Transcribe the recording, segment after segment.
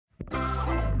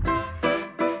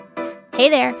Hey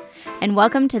there, and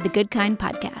welcome to the GoodKind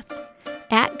Podcast.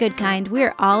 At GoodKind, we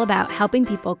are all about helping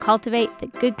people cultivate the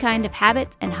good kind of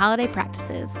habits and holiday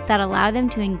practices that allow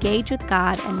them to engage with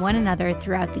God and one another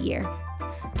throughout the year.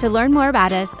 To learn more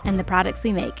about us and the products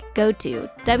we make, go to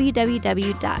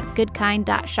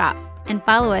www.goodkind.shop and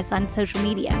follow us on social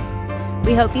media.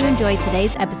 We hope you enjoy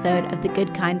today's episode of the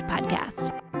GoodKind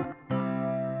Podcast.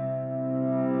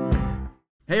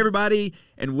 Hey, everybody,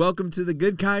 and welcome to the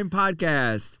GoodKind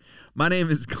Podcast. My name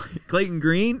is Clayton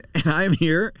Greene, and I'm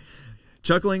here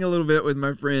chuckling a little bit with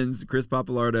my friends Chris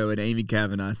Pappalardo and Amy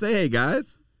Kavanaugh. Say hey,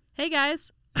 guys. Hey,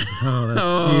 guys. Oh,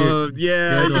 that's cute.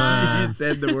 Yeah, you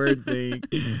said the word thing.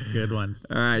 Good one.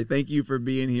 All right, thank you for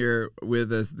being here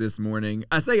with us this morning.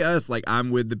 I say us like I'm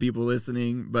with the people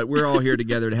listening, but we're all here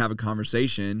together to have a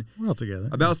conversation. We're all together.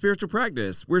 About spiritual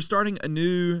practice. We're starting a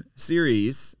new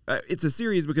series. It's a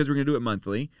series because we're going to do it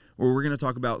monthly, where we're going to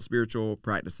talk about spiritual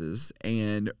practices,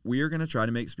 and we are going to try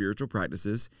to make spiritual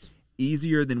practices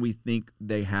easier than we think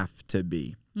they have to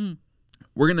be.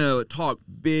 We're going to talk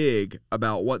big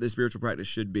about what the spiritual practice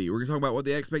should be. We're going to talk about what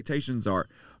the expectations are.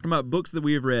 We're talking about books that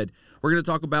we have read. We're going to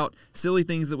talk about silly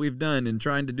things that we've done in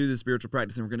trying to do the spiritual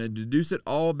practice. And we're going to deduce it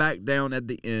all back down at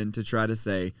the end to try to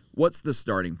say, what's the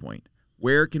starting point?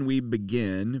 Where can we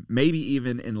begin, maybe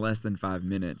even in less than 5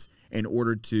 minutes, in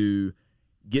order to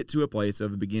get to a place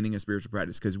of beginning a spiritual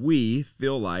practice? Because we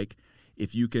feel like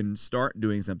if you can start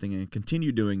doing something and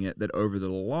continue doing it, that over the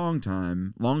long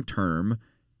term,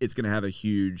 it's going to have a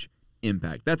huge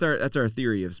impact. That's our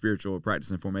theory of spiritual practice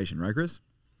and formation, right, Chris?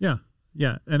 Yeah.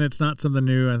 And it's not something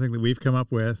new, I think, that we've come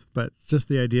up with, but just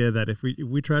the idea that if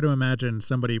we try to imagine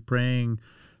somebody praying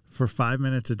for 5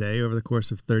 minutes a day over the course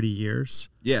of 30 years,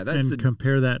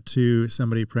 compare that to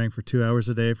somebody praying for 2 hours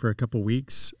a day for a couple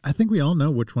weeks, I think we all know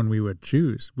which one we would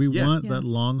choose. We want that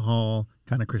long haul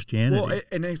kind of Christianity. Well,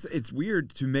 and it's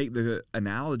weird to make the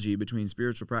analogy between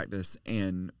spiritual practice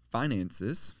and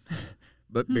finances.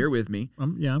 But bear with me.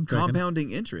 I'm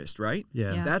compounding interest, right?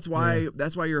 Yeah. That's why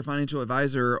you're a financial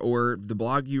advisor, or the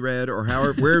blog you read, or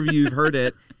wherever you've heard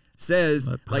it says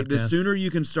like the sooner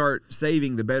you can start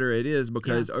saving, the better it is,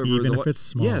 because if it's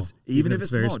small. Yes, even if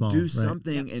it's very small, do right.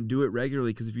 something and do it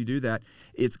regularly, because if you do that,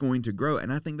 it's going to grow.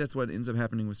 And I think that's what ends up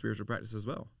happening with spiritual practice as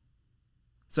well.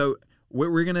 So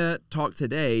we're going to talk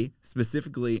today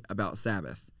specifically about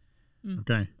Sabbath.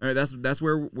 Okay. All right, that's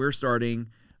where we're starting.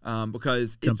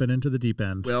 Because jumping into the deep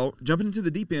end. Well, jumping into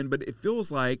the deep end, but it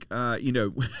feels like that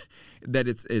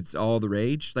it's all the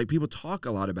rage. Like, people talk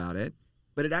a lot about it,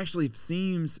 but it actually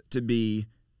seems to be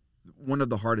one of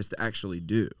the hardest to actually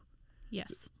do.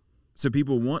 Yes. So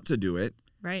people want to do it,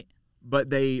 right?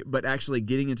 But actually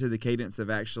getting into the cadence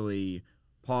of actually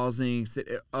pausing.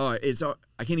 It's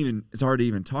hard to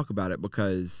even talk about it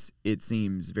because it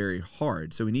seems very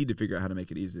hard. So we need to figure out how to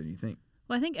make it easier than you think.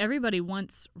 Well, I think everybody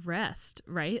wants rest,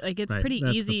 right? Like, it's pretty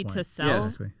That's easy to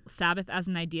sell Sabbath as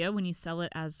an idea when you sell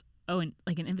it as,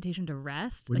 like an invitation to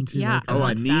rest. Wouldn't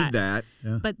I need that.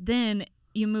 Yeah. But then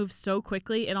you move so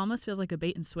quickly, it almost feels like a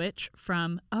bait and switch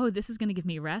from, this is going to give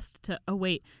me rest, to,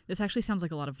 wait, this actually sounds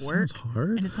like a lot of work. Sounds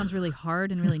hard. And it sounds really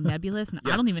hard and really nebulous, and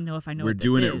I don't even know if I know We're what this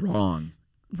doing is. it wrong.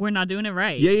 We're not doing it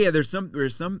right. Yeah. There's something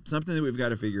that we've got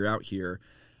to figure out here.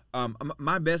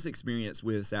 My best experience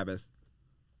with Sabbath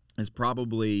is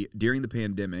probably during the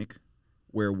pandemic,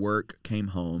 where work came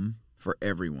home for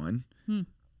everyone,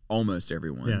 almost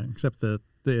everyone. Yeah, except the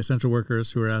essential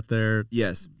workers who are out there.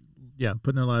 Yes. Yeah,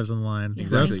 putting their lives on the line.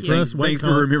 Exactly. Thanks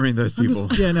for remembering those people.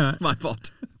 My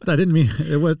fault. I didn't mean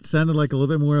it. Sounded like a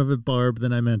little bit more of a barb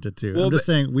than I meant it to. Well, I'm just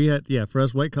saying for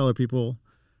us white collar people,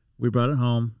 we brought it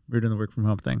home. We were doing the work from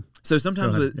home thing. So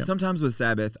sometimes with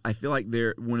Sabbath, I feel like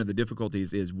one of the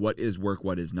difficulties is what is work,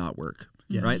 what is not work.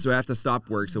 Yes. Right? So I have to stop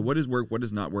work. So what is work, what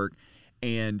is not work?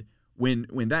 And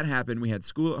when that happened, we had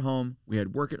school at home, we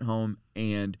had work at home,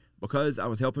 and because I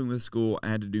was helping with school, I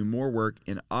had to do more work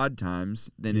in odd times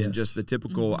than in just the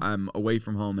typical I'm away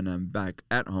from home and I'm back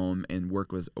at home, and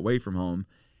work was away from home.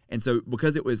 And so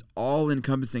because it was all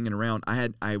encompassing and around,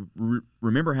 I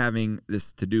remember having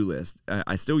this to-do list.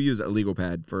 I still use a legal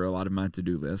pad for a lot of my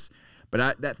to-do lists,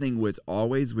 but that thing was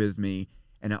always with me,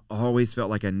 and I always felt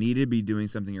like I needed to be doing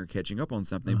something or catching up on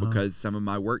something because some of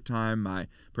my work time, my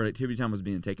productivity time was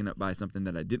being taken up by something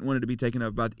that I didn't want it to be taken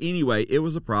up by. Anyway, it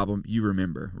was a problem. You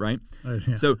remember, right?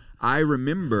 Yeah. So I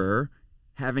remember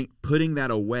putting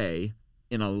that away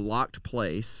in a locked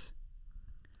place.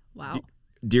 Wow.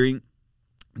 During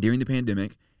the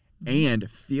pandemic, and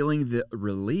feeling the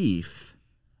relief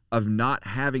of not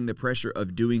having the pressure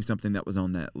of doing something that was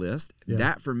on that list. Yeah.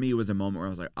 That for me was a moment where I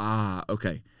was like,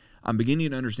 okay, I'm beginning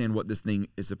to understand what this thing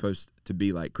is supposed to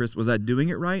be like. Chris, was I doing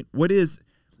it right? What is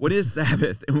What is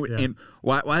Sabbath? And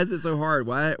why is it so hard?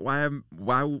 Why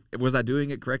was I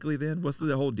doing it correctly then? What's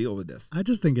the whole deal with this? I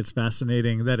just think it's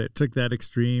fascinating that it took that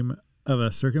extreme of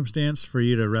a circumstance for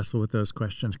you to wrestle with those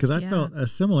questions. Because I felt a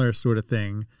similar sort of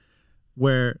thing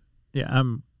where,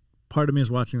 part of me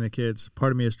is watching the kids.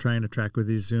 Part of me is trying to track with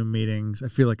these Zoom meetings. I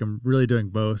feel like I'm really doing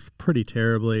both pretty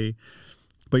terribly,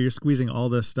 but you're squeezing all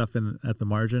this stuff in at the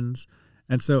margins.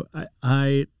 And so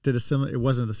I did a similar, it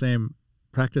wasn't the same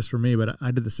practice for me, but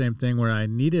I did the same thing where I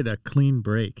needed a clean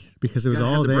break because it was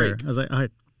all there. I was like,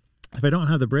 if I don't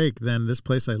have the break, then this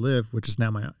place I live, which is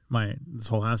now this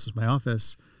whole house is my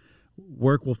office,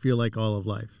 work will feel like all of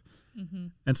life. Mm-hmm.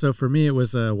 And so for me, it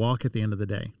was a walk at the end of the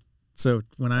day. So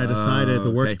when I decided the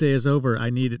work day is over, I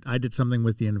did something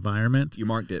with the environment. You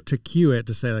marked it. To cue it,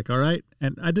 to say like, all right.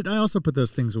 And I also put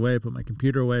those things away, put my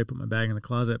computer away, put my bag in the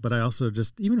closet. But I also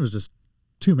even it was just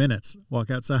 2 minutes,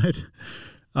 walk outside,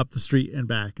 up the street and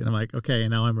back. And I'm like, okay,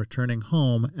 and now I'm returning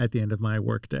home at the end of my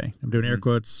work day. I'm doing air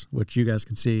quotes, which you guys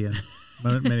can see and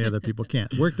many other people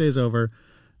can't. Work day's over.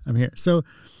 I'm here. So,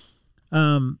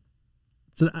 Amy,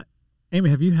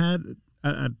 have you had...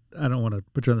 I don't want to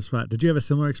put you on the spot. Did you have a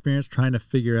similar experience trying to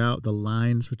figure out the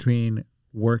lines between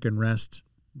work and rest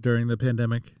during the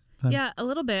pandemic time? Yeah, a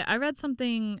little bit. I read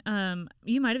something,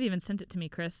 you might have even sent it to me,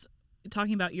 Chris,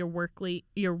 talking about your work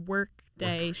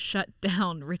day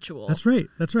shutdown ritual. That's right.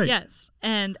 Yes,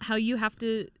 and how you have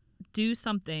to do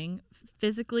something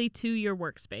physically to your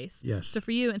workspace. Yes. So for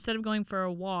you, instead of going for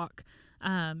a walk,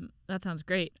 that sounds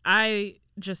great. I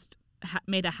just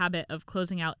made a habit of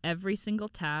closing out every single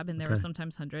tab, and there were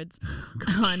sometimes hundreds,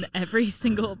 on every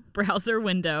single browser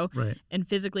window, and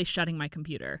physically shutting my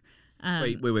computer.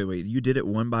 Wait. You did it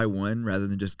one by one rather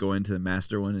than just going to the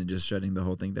master one and just shutting the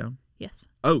whole thing down? Yes.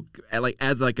 Oh,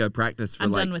 as a practice for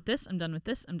I'm done with this, I'm done with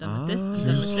this, I'm done with this, I'm done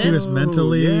with this. She was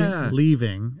mentally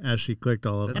leaving as she clicked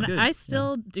all of them. And I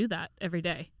still do that every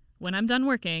day. When I'm done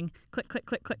working, click, click,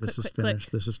 click, click, this click, is click, finished.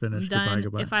 click. This is finished. I'm done.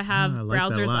 Goodbye. If I have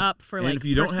browsers up for and like if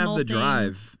you don't have the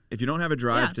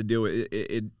drive, to do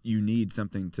it, you need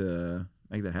something to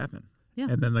make that happen. Yeah.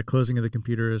 And then the closing of the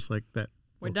computer is like that.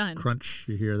 We're done. Crunch.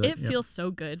 You hear that? It feels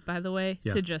so good, by the way,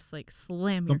 to just like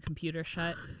slam your computer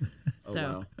shut.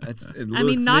 So, that's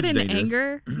not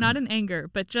in anger,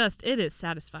 but just it is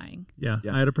satisfying. Yeah.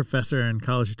 I had a professor in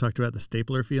college who talked about the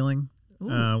stapler feeling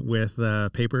with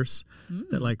papers.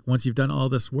 That like once you've done all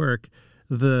this work,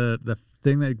 the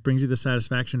thing that brings you the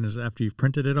satisfaction is after you've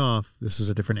printed it off. This is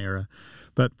a different era,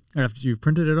 but after you've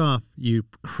printed it off, you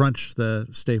crunch the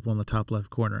staple in the top left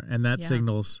corner, and that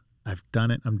signals I've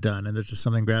done it. I'm done, and there's just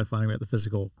something gratifying about the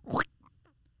physical.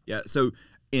 Yeah. So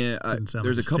there's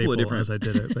like a couple of different. As I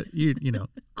did it, but you know.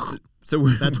 So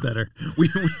that's better.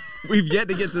 We've yet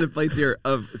to get to the place here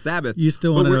of Sabbath. You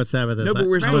still want to know what Sabbath is? No, but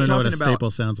we're still talking about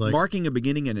staple sounds like. Marking a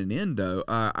beginning and an end. Though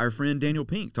our friend Daniel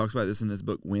Pink talks about this in his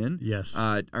book When. Yes.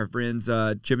 Our friends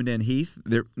Chip and Dan Heath.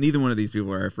 Neither one of these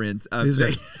people are our friends. These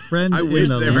are friends I wish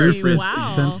in the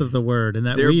loosest sense of the word, and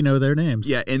that we know their names.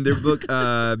 Yeah, in their book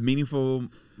Meaningful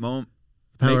Moment.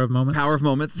 Power of Moments. Power of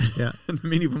Moments. Yeah. The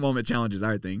Meaningful Moment Challenge is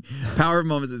our thing. Power of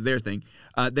Moments is their thing.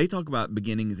 They talk about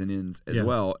beginnings and ends as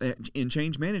well. In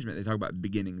change management, they talk about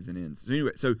beginnings and ends. So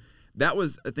anyway, so that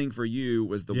was a thing for you,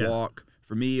 was the walk.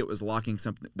 For me, it was locking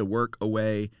the work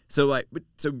away. So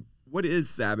what is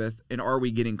Sabbath, and are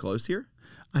we getting close here?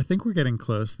 I think we're getting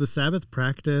close. The Sabbath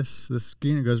practice, this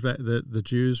goes back, the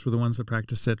Jews were the ones that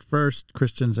practiced it first.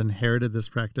 Christians inherited this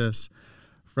practice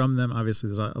from them. Obviously,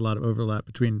 there's a lot of overlap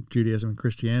between Judaism and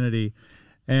Christianity.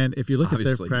 And if you look at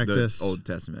their practice, the Old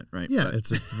Testament, right? Yeah,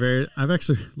 it's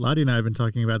Lottie and I have been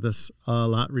talking about this a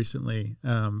lot recently.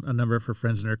 A number of her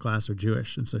friends in her class are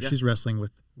Jewish, and so she's wrestling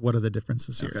with what are the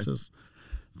differences here. So it's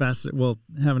fascinating. We'll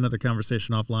have another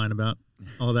conversation offline about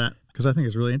all that because I think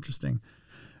it's really interesting.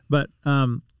 But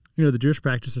the Jewish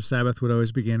practice of Sabbath would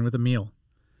always begin with a meal,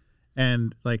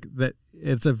 and like that,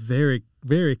 it's a very,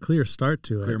 very clear start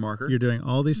to it. Clear marker. You're doing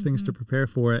all these things to prepare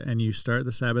for it, and you start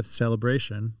the Sabbath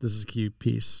celebration. This is a key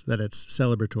piece, that it's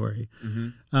celebratory,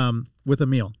 with a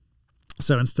meal.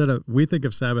 So we think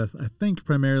of Sabbath, I think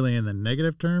primarily in the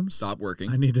negative terms. Stop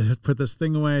working. I need to put this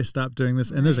thing away, stop doing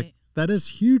this. And that is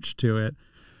huge to it.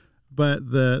 But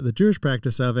the Jewish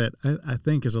practice of it, I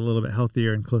think, is a little bit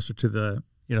healthier and closer to the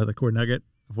core nugget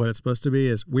of what it's supposed to be,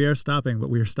 is we are stopping, but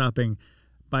we are stopping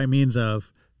by means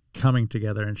of coming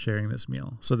together and sharing this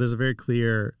meal. So there's a very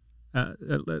clear,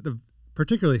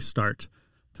 particularly start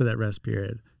to that rest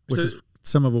period, which is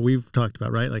some of what we've talked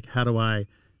about, right? Like, how do I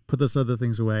put those other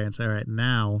things away and say, all right,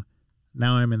 now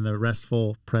I'm in the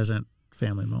restful present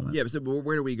family moment. Yeah, but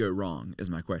where do we go wrong is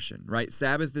my question, right?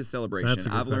 Sabbath is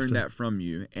celebration. I've learned that from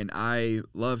you, and I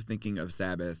love thinking of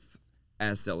Sabbath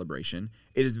as celebration.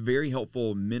 It is a very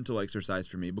helpful mental exercise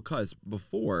for me because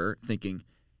before thinking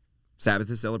Sabbath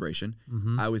is celebration,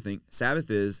 I would think Sabbath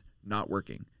is not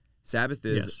working. Sabbath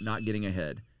is not getting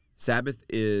ahead. Sabbath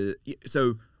is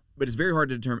but it's very hard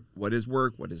to determine what is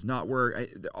work, what is not work.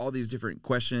 All these different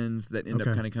questions that end up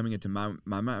kind of coming into my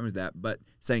mind with that. But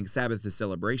saying Sabbath is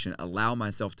celebration, allow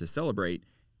myself to celebrate,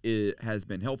 it has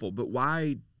been helpful. But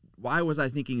why was I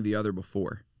thinking the other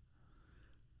before?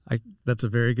 That's a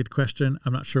very good question.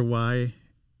 I'm not sure why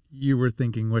you were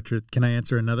thinking can I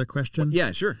answer another question? Well,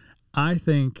 yeah, sure. I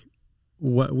think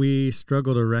what we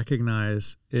struggle to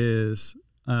recognize is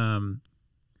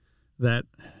that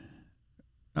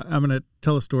I'm going to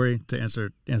tell a story to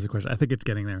answer the question. I think it's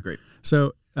getting there. Great.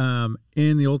 So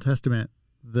in the Old Testament,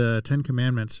 the 10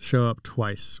 Commandments show up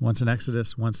twice, once in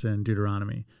Exodus, once in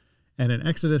Deuteronomy. And in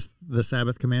Exodus, the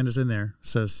Sabbath command is in there. It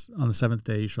says, on the seventh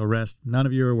day you shall rest. None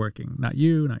of you are working. Not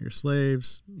you, not your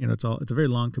slaves. It's a very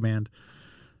long command.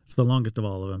 It's the longest of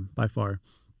all of them by far.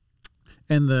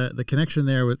 And the connection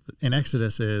there in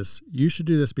Exodus is you should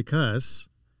do this because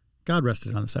God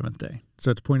rested on the seventh day.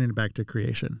 So it's pointing back to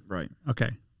creation. Right.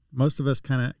 Okay. Most of us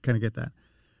kind of get that.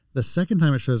 The second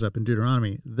time it shows up in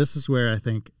Deuteronomy, this is where I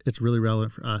think it's really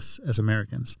relevant for us as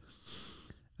Americans.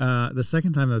 The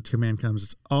second time the command comes,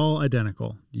 it's all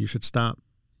identical. You should stop.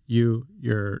 You,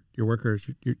 your workers,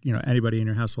 anybody in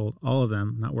your household, all of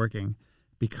them not working,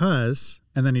 because.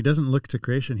 And then he doesn't look to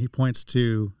creation. He points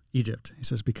to Egypt. He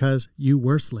says, because you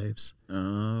were slaves,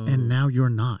 and now you're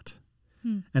not.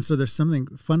 And so there's something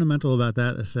fundamental about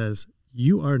that says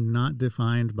you are not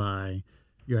defined by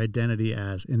your identity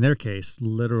as, in their case,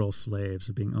 literal slaves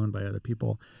being owned by other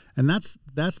people. And that's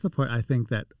the part I think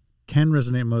that can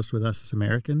resonate most with us as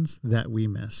Americans that we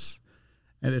miss.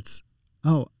 And it's,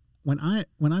 when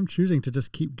I'm choosing to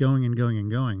just keep going and going and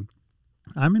going,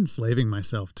 I'm enslaving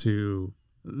myself to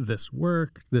this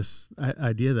work, this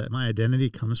idea that my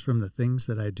identity comes from the things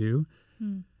that I do.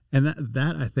 And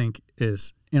that I think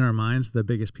is in our minds the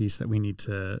biggest piece that we need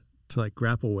to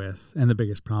grapple with, and the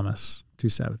biggest promise to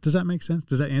Sabbath. Does that make sense?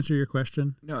 Does that answer your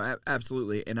question? No,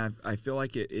 absolutely. And I feel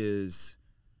like it's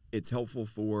helpful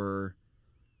for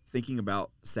thinking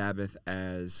about Sabbath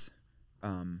as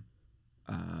in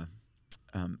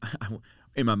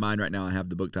my mind right now I have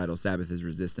the book title Sabbath is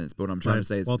Resistance, but what I'm trying to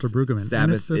say is Walter Brueggemann.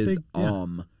 Sabbath is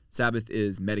Sabbath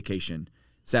is medication.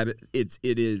 Sabbath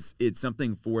it's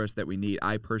something for us that we need.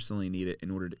 I personally need it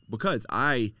because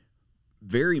I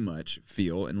very much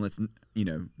feel, and let's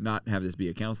not have this be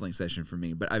a counseling session for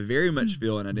me, but I very much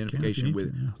feel an identification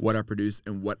with what I produce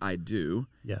and what I do.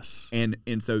 Yes. And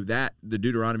so that the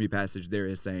Deuteronomy passage there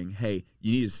is saying, hey,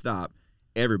 you need to stop.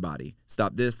 Everybody,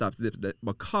 stop this, that,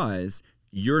 because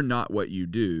you're not what you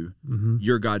do.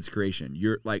 You're God's creation.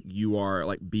 You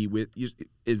are be with you.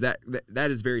 Is that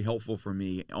is very helpful for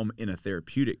me in a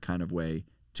therapeutic kind of way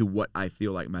to what I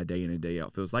feel like my day in and day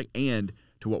out feels like, and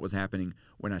to what was happening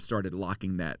when I started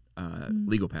locking that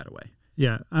legal pad away.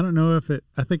 Yeah, I don't know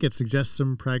I think it suggests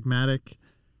some pragmatic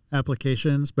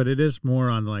applications, but it is more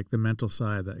on the mental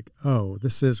side,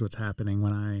 this is what's happening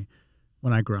when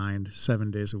I grind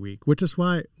 7 days a week, which is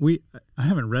why I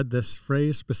haven't read this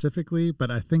phrase specifically,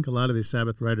 but I think a lot of these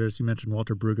Sabbath writers, you mentioned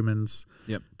Walter Brueggemann's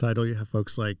title, you have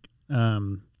folks like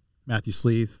Matthew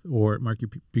Sleeth or Mark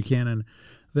Buchanan,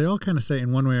 they all kind of say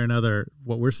in one way or another,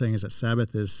 what we're saying is that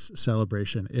Sabbath is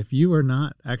celebration. If you are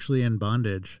not actually in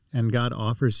bondage and God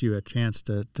offers you a chance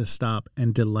to stop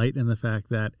and delight in the fact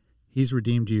that he's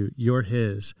redeemed you, you're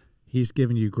his, he's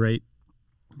given you great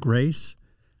grace,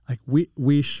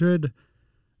 we should,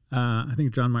 I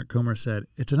think John Mark Comer said,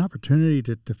 it's an opportunity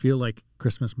to feel like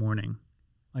Christmas morning.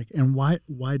 And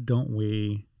why don't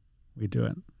we do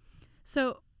it?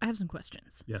 So I have some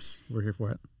questions. Yes, we're here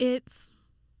for it.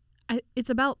 It's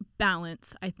about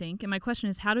balance, I think. And my question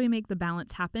is, how do we make the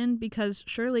balance happen? Because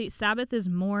surely Sabbath is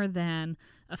more than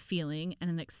a feeling and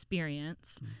an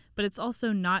experience, but it's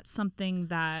also not something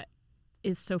that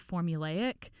is so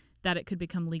formulaic that it could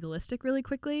become legalistic really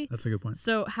quickly. That's a good point.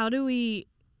 So how do we,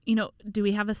 do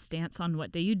we have a stance on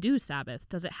what day you do Sabbath?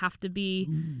 Does it have to be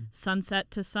sunset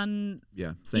to sun?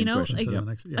 Yeah, same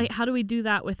question. How do we do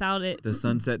that without it? The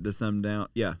sunset to sundown.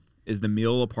 Yeah. Is the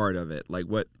meal a part of it?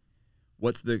 What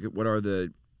are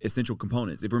the essential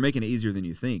components? If we're making it easier than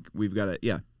you think, we've got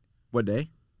to, what day?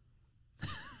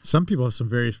 Some people have some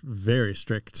very, very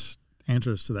strict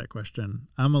answers to that question.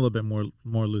 I'm a little bit more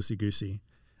loosey-goosey.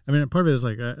 I mean, part of it is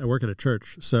I work at a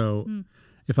church, so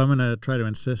if I'm going to try to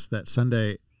insist that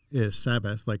Sunday is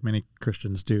Sabbath, like many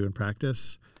Christians do in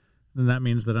practice, then that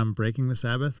means that I'm breaking the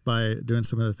Sabbath by doing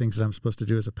some of the things that I'm supposed to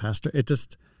do as a pastor. It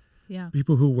just,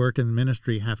 people who work in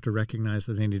ministry have to recognize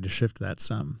that they need to shift that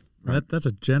some. Right. That's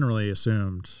a generally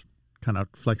assumed kind of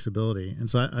flexibility. And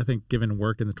so I think given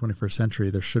work in the 21st century,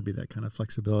 there should be that kind of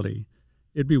flexibility.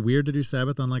 It'd be weird to do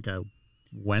Sabbath on like a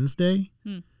Wednesday,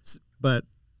 but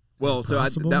well, so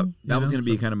that was going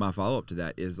to be kind of my follow-up to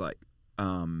that is like,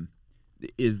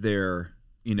 is there,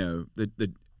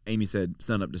 the Amy said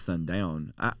sun up to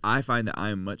sundown. I find that I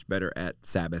am much better at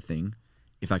Sabbathing.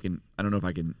 If I don't know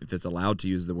if it's allowed to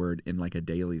use the word in like a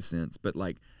daily sense, but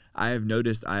like I have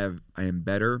noticed I am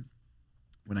better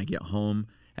when I get home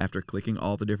after clicking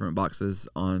all the different boxes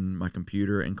on my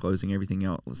computer and closing everything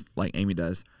out like Amy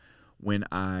does. When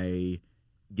I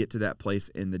get to that place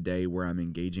in the day where I'm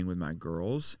engaging with my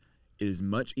girls, it is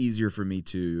much easier for me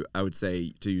to, I would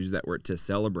say, to use that word, to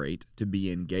celebrate, to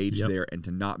be engaged there and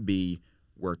to not be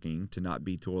working, to not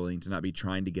be toiling, to not be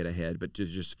trying to get ahead, but to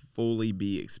just fully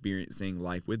be experiencing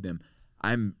life with them.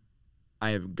 I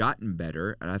have gotten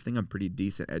better, and I think I'm pretty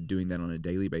decent at doing that on a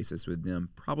daily basis with them,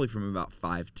 probably from about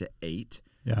 5 to 8.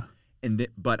 Yeah.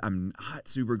 But I'm not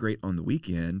super great on the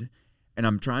weekend, and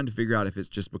I'm trying to figure out if it's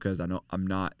just because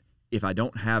if I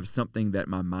don't have something that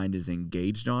my mind is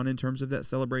engaged on in terms of that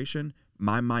celebration,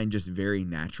 my mind just very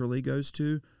naturally goes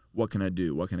to, what can I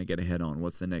do? What can I get ahead on?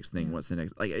 What's the next thing? What's the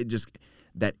next? Like it just,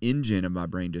 that engine of my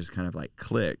brain just kind of like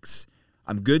clicks.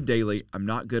 I'm good daily. I'm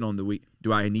not good on the week.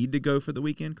 Do I need to go for the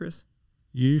weekend, Chris?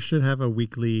 You should have a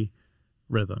weekly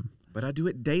rhythm. But I do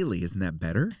it daily. Isn't that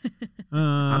better?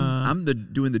 I'm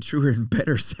doing the truer and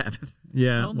better Sabbath.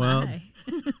 Yeah, well,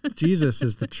 Jesus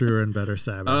is the truer and better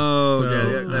Sabbath. Oh,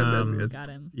 so, that's got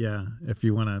him. Yeah, if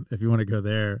you want to go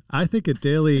there, I think a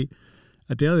daily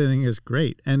thing is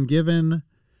great. And given,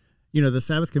 the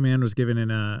Sabbath command was given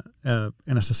in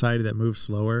a society that moves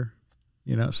slower,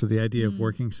 so the idea of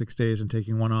working 6 days and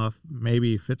taking one off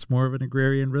maybe fits more of an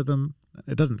agrarian rhythm.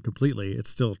 It doesn't completely. It's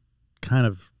still kind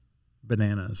of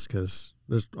bananas because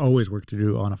there's always work to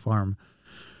do on a farm.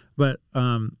 But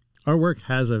our work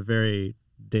has a very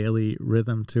daily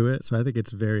rhythm to it. So I think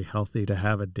it's very healthy to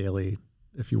have a daily,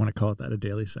 if you want to call it that, a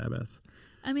daily Sabbath.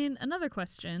 I mean, another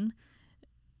question.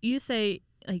 You say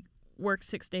like work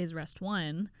 6 days, rest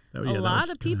one. A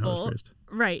lot of people,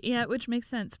 right? Yeah, which makes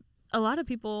sense. A lot of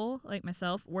people, like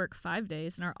myself, work 5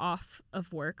 days and are off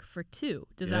of work for 2.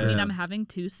 Does that mean I'm having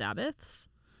 2 Sabbaths?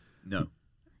 No.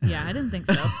 Yeah, I didn't think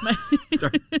so.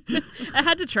 Sorry. I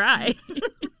had to try.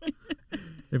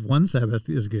 If one Sabbath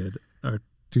is good, are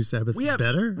 2 Sabbaths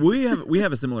better? We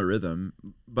have a similar rhythm,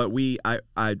 but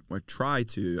I try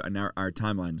to, and our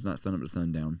timeline is not sun up to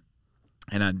sundown,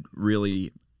 and I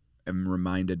really am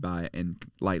reminded by and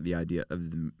like the idea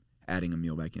of them adding a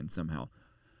meal back in somehow.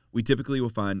 We typically will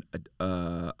find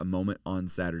a moment on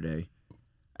Saturday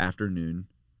afternoon,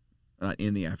 not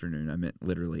in the afternoon. I meant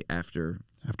literally after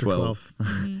 12.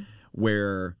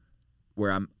 where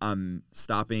I'm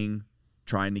stopping,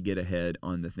 trying to get ahead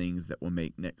on the things that will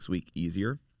make next week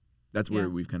easier. That's where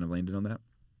we've kind of landed on that.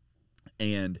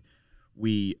 And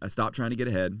I stopped trying to get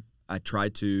ahead. I try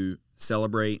to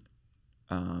celebrate,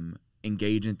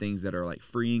 engage in things that are like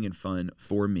freeing and fun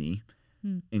for me,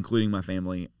 including my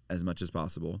family as much as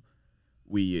possible.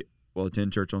 We will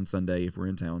attend church on Sunday if we're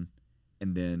in town,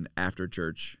 and then after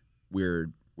church, we're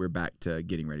back to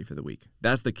getting ready for the week.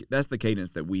 That's the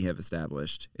cadence that we have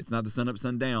established. It's not the sun up,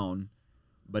 sun down,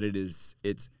 but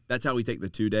that's how we take the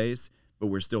 2 days. But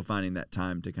we're still finding that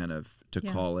time to kind of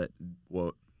call it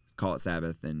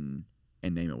Sabbath and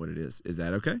name it what it is. Is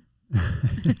that okay?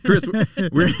 Chris, I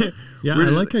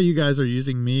like how you guys are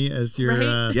using me as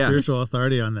your spiritual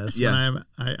authority on this. Yeah. When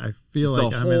I feel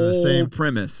like I'm in the same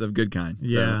premise of GoodKind.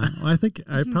 Yeah, well, I think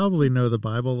I probably know the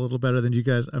Bible a little better than you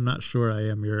guys. I'm not sure I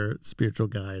am your spiritual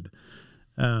guide.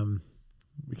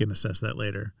 We can assess that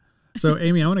later. So,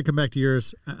 Amy, I want to come back to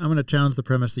yours. I'm going to challenge the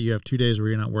premise that you have 2 days where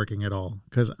you're not working at all,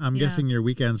 because I'm guessing your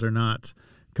weekends are not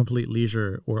complete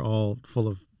leisure or all full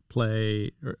of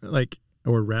play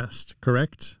or rest.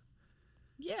 Correct?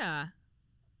 Yeah.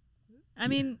 I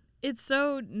mean, it's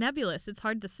so nebulous. It's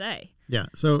hard to say. Yeah.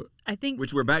 So I think,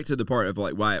 which we're back to the part of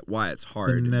like why it's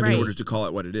hard in order to call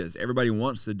it what it is. Everybody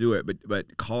wants to do it,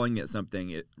 but calling it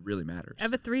something, it really matters. I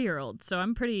have a 3-year-old, so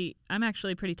I'm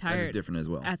actually pretty tired. That is different as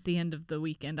well. At the end of the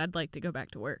weekend, I'd like to go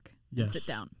back to work. And sit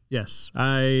down. Yes.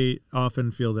 I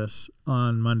often feel this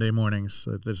on Monday mornings,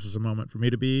 that this is a moment for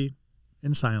me to be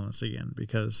in silence again,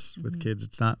 because with kids,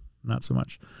 it's not so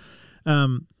much.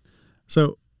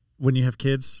 So when you have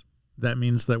kids, that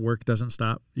means that work doesn't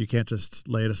stop. You can't just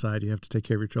lay it aside. You have to take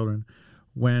care of your children.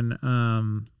 When,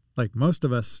 like most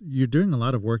of us, you're doing a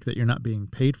lot of work that you're not being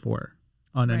paid for.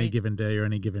 on any given day or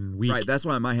any given week. Right. That's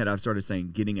why in my head I've started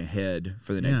saying getting ahead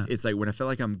for the next. It's like when I feel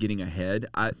like I'm getting ahead,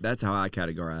 that's how I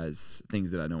categorize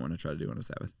things that I don't want to try to do on a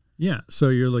Sabbath. Yeah. So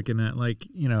you're looking at like,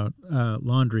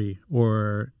 laundry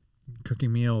or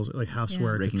cooking meals, like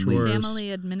housework, chores.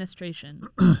 Family administration.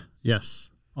 Yes.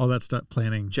 All that stuff,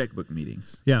 planning. Checkbook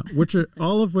meetings. Yeah.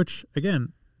 All of which,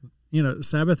 again,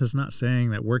 Sabbath is not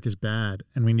saying that work is bad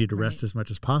and we need to rest as much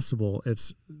as possible.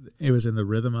 It was in the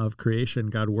rhythm of creation.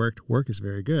 God worked. Work is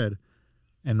very good,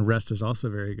 and rest is also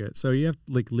very good. So you have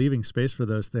like leaving space for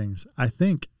those things. I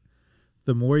think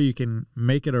the more you can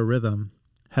make it a rhythm,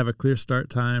 have a clear start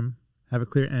time, have a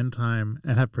clear end time,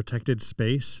 and have protected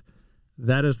space,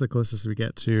 that is the closest we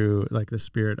get to like the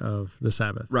spirit of the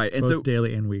Sabbath, right? And both so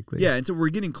daily and weekly. Yeah, and so we're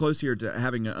getting close here to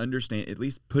having an understand, at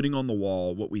least putting on the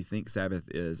wall what we think Sabbath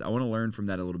is. I want to learn from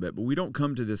that a little bit, but we don't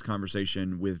come to this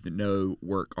conversation with no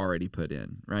work already put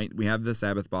in, right? We have the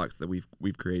Sabbath box that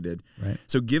we've created, right?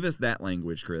 So give us that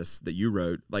language, Chris, that you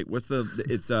wrote. Like, what's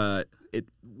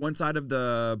one side of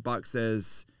the box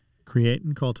says create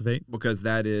and cultivate, because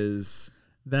that is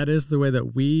the way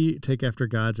that we take after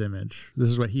God's image. This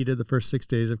is what he did the first 6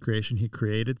 days of creation. He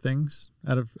created things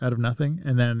out of nothing.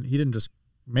 And then he didn't just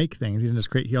make things. He didn't just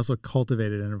create. He also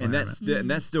cultivated an environment. And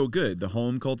that's still good. The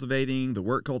home cultivating, the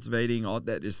work cultivating, all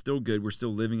that is still good. We're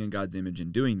still living in God's image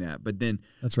and doing that. But then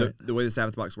that's right. The way the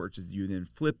Sabbath box works is you then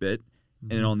flip it.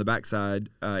 Mm-hmm. And on the backside,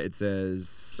 it says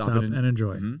stop and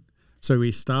enjoy. Mm-hmm. So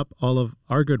we stop all of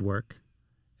our good work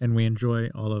and we enjoy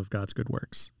all of God's good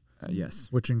works. Yes.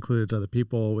 Which includes other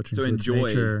people, which includes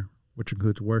nature, which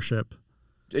includes worship.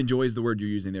 Enjoy is the word you're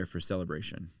using there for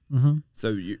celebration. Mm-hmm.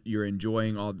 So you're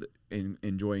enjoying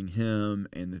enjoying him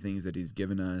and the things that he's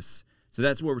given us. So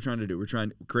that's what we're trying to do. We're trying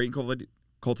to create and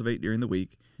cultivate during the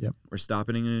week. Yep. We're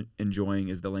stopping and enjoying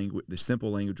is the simple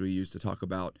language we use to talk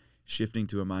about shifting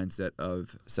to a mindset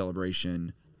of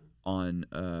celebration on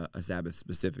a Sabbath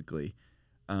specifically.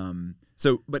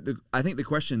 I think the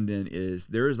question then is,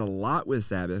 there is a lot with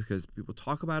Sabbath because people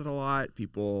talk about it a lot,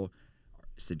 people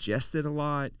suggest it a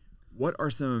lot. What are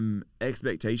some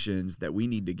expectations that we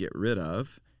need to get rid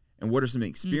of? And what are some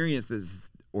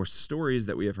experiences or stories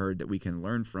that we have heard that we can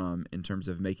learn from in terms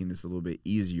of making this a little bit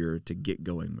easier to get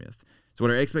going with? So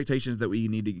what are expectations that we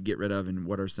need to get rid of, and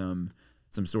what are some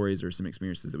stories or some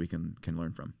experiences that we can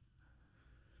learn from?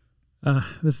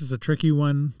 This is a tricky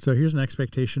one. So here's an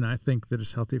expectation I think that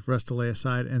is healthy for us to lay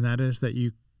aside, and that is that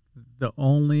the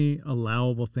only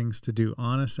allowable things to do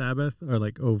on a Sabbath are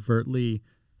like overtly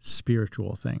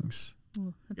spiritual things.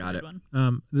 Ooh, that's Got a good it.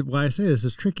 one. Why I say this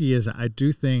is tricky is I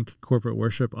do think corporate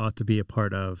worship ought to be a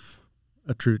part of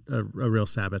a real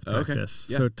Sabbath practice.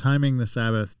 Okay. Yeah. So timing the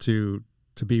Sabbath to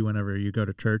be whenever you go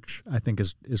to church, I think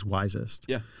is wisest.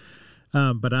 Yeah.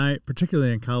 But I,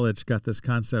 particularly in college, got this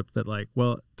concept that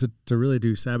to really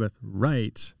do Sabbath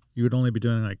right, you would only be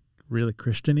doing like really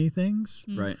Christian-y things.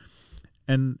 Right.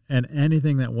 And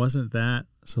anything that wasn't that,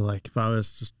 so like if I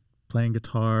was just playing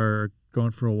guitar or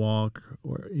going for a walk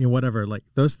or whatever, like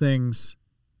those things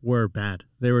were bad.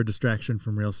 They were a distraction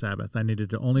from real Sabbath. I needed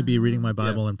to only be reading my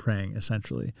Bible and praying,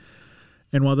 essentially.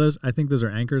 And while I think those are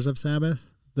anchors of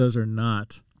Sabbath, those are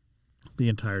not the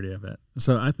entirety of it.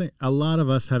 So I think a lot of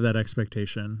us have that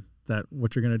expectation that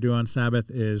what you're going to do on Sabbath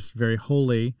is very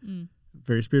holy,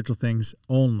 very spiritual things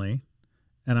only.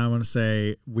 And I want to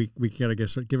say we got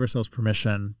to give ourselves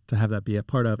permission to have that be a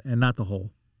part of and not the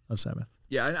whole of Sabbath.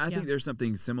 Yeah, I think there's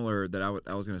something similar that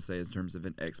I was going to say in terms of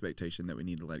an expectation that we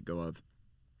need to let go of.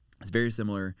 It's very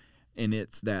similar, and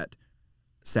it's that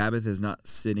Sabbath is not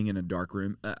sitting in a dark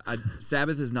room.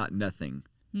 Sabbath is not nothing.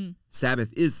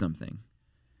 Sabbath is something.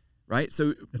 Right?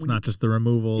 So it's not just the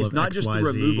removal of It's not just the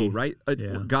removal, right?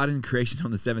 God in creation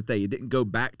on the seventh day. It didn't go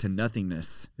back to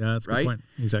nothingness. Yeah, that's a good point.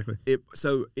 Exactly.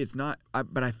 So it's not,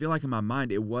 but I feel like in my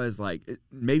mind it was like,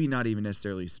 maybe not even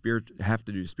necessarily have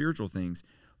to do spiritual things,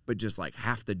 but just like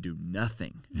have to do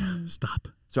nothing. Yeah, stop.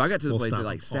 So I got to the place that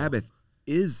like Sabbath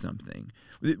is something,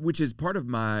 which is part of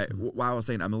why I was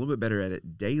saying I'm a little bit better at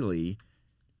it daily,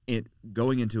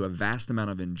 going into a vast amount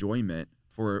of enjoyment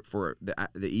for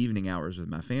the evening hours with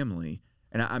my family.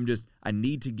 And I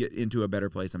need to get into a better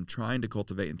place. I'm trying to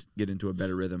cultivate and get into a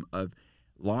better rhythm of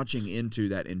launching into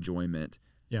that enjoyment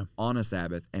on a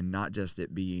Sabbath, and not just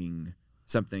it being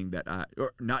something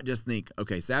or not just think,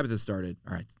 okay, Sabbath has started.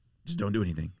 All right, just don't do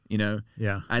anything,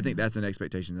 Yeah. I think that's an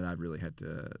expectation that I've really had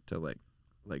to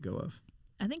let go of.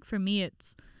 I think for me,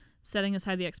 it's setting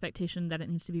aside the expectation that it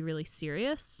needs to be really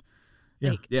serious.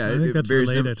 Yeah, I think that's very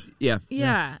related.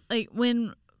 Yeah, like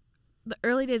when the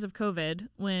early days of COVID,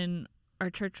 when our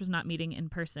church was not meeting in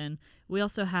person, we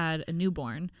also had a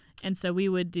newborn. And so we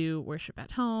would do worship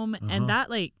at home. And that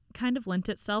like kind of lent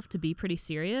itself to be pretty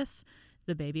serious.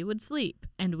 The baby would sleep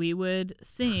and we would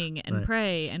sing and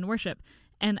pray and worship.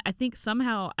 And I think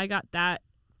somehow I got that,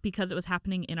 because it was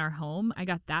happening in our home, I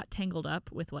got that tangled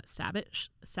up with what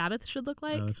Sabbath should look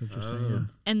like. Oh, that's interesting. Yeah.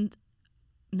 And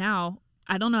now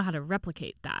I don't know how to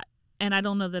replicate that. And I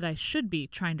don't know that I should be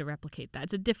trying to replicate that.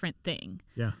 It's a different thing.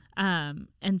 Yeah.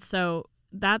 And so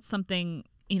that's something,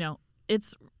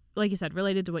 it's like you said,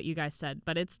 related to what you guys said,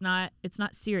 but it's not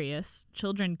serious.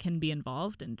 Children can be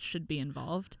involved and should be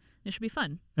involved. It should be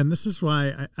fun. And this is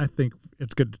why I think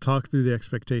it's good to talk through the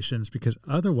expectations, because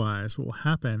otherwise what will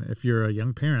happen if you're a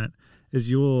young parent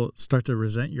is you will start to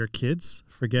resent your kids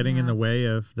for getting in the way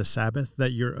of the Sabbath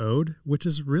that you're owed, which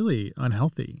is really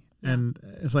unhealthy. Yeah. And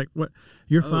it's like, what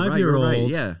your 5-year-old,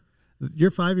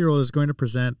 your 5-year-old is going to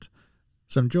present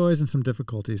some joys and some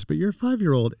difficulties, but your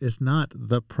 5-year-old is not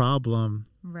the problem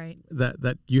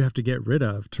that you have to get rid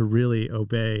of to really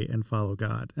obey and follow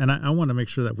God. And I want to make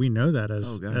sure that we know that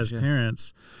as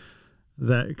parents,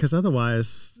 that because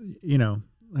otherwise,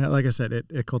 like I said,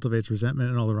 it cultivates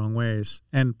resentment in all the wrong ways.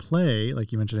 And play,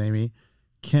 like you mentioned, Amy,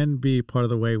 can be part of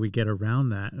the way we get around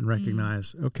that and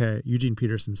recognize, okay, Eugene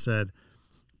Peterson said,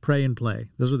 pray and play.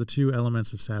 Those are the two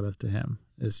elements of Sabbath to him,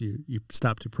 is you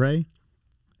stop to pray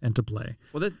and to play.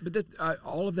 Well,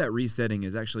 all of that resetting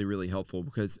is actually really helpful,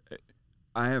 because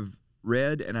I have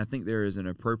read, and I think there is an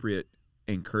appropriate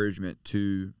encouragement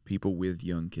to people with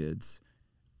young kids,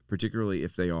 particularly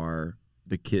if they are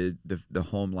the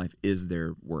home life is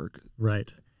their work.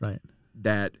 Right.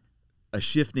 That a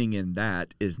shifting in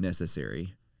that is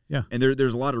necessary. Yeah. And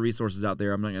there's a lot of resources out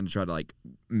there. I'm not going to try to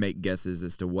make guesses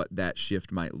as to what that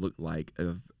shift might look like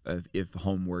of if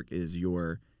homework is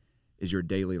your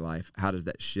daily life. How does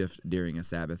that shift during a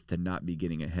Sabbath to not be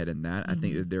getting ahead in that? I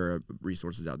think that there are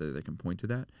resources out there that can point to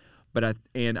that. But I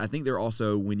think there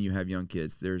also, when you have young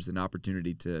kids, there's an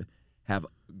opportunity to have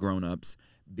grown-ups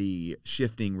be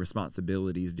shifting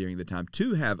responsibilities during the time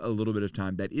to have a little bit of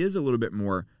time that is a little bit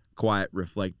more quiet,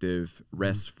 reflective,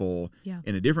 restful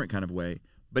in a different kind of way.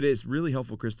 But it's really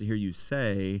helpful, Chris, to hear you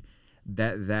say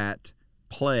that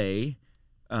play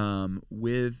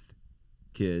with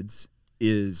kids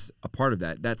is a part of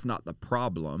that. That's not the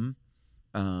problem.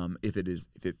 If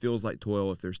it feels like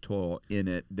toil, if there's toil in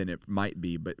it, then it might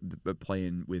be. But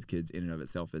playing with kids in and of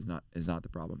itself is not the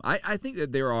problem. I think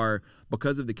that there are,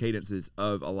 because of the cadences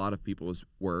of a lot of people's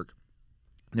work,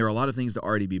 there are a lot of things to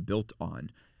already be built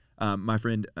on. My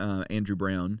friend Andrew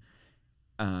Brown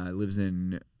lives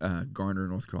in Garner,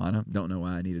 North Carolina. Don't know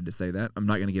why I needed to say that. I'm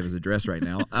not going to give his address right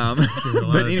now.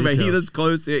 But anyway, he lives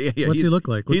close. What's he look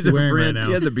like? What's he wearing right now?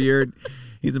 He has a beard.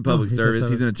 He's in public service.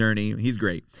 He's an attorney. He's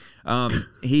great.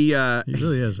 He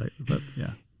really is. But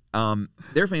yeah.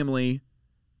 Their family.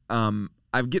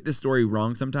 I get this story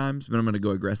wrong sometimes, but I'm going to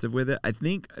go aggressive with it. I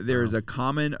think there is a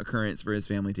common occurrence for his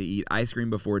family to eat ice cream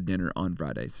before dinner on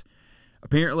Fridays.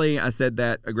 Apparently, I said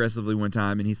that aggressively one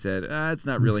time, and he said, "It's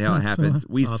not really how it happens.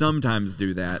 We sometimes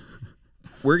do that."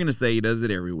 We're going to say he does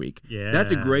it every week. Yeah.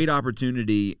 That's a great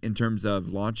opportunity in terms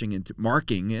of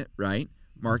marking it, right?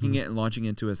 Marking it and launching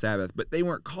into a Sabbath. But they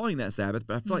weren't calling that Sabbath,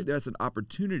 but I feel like that's an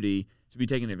opportunity to be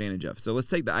taken advantage of. So let's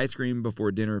take the ice cream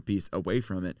before dinner piece away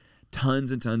from it.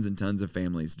 Tons and tons and tons of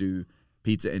families do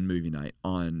pizza and movie night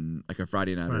on like a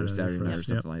Friday night or a Saturday night or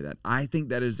something like that. I think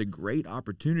that is a great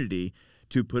opportunity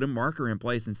to put a marker in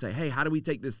place and say, hey, how do we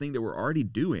take this thing that we're already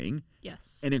doing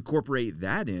and incorporate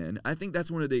that in? I think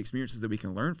that's one of the experiences that we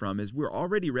can learn from is we're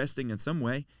already resting in some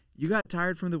way. You got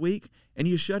tired from the week and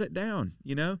you shut it down,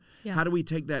 Yeah. How do we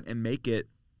take that and make it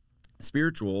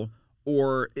spiritual?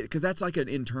 Or because that's like an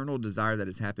internal desire that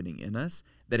is happening in us,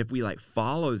 that if we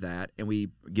follow that and we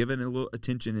give it a little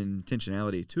attention and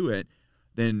intentionality to it,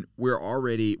 then we're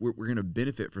going to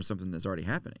benefit from something that's already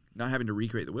happening, not having to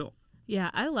recreate the wheel. Yeah,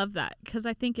 I love that because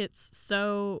I think it's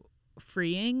so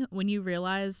freeing when you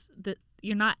realize that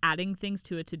you're not adding things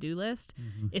to a to-do list.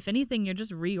 Mm-hmm. If anything, you're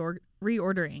just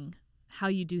reordering how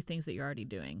you do things that you're already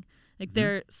doing.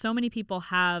 So many people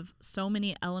have so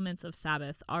many elements of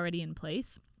Sabbath already in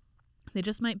place. They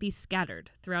just might be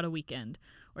scattered throughout a weekend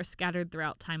or scattered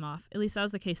throughout time off. At least that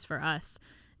was the case for us.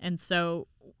 And so,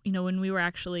 when we were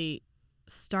actually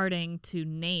starting to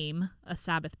name a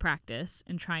Sabbath practice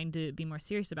and trying to be more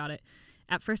serious about it,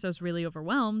 at first I was really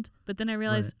overwhelmed, but then I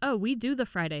realized, we do the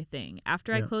Friday thing.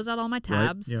 After I close out all my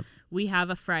tabs, we have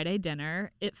a Friday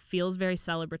dinner. It feels very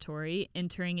celebratory,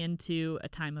 entering into a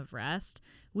time of rest.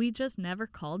 We just never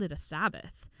called it a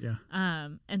Sabbath. Yeah.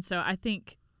 And so I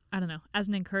think, I don't know, as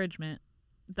an encouragement,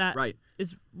 that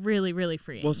is really, really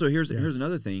freeing. Well, so here's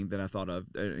another thing that I thought of,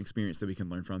 an experience that we can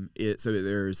learn from. So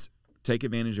there's take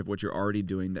advantage of what you're already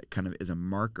doing that kind of is a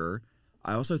marker.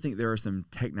 I also think there are some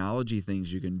technology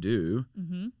things you can do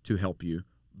to help you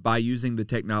by using the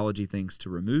technology things to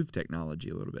remove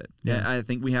technology a little bit. Yeah. I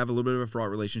think we have a little bit of a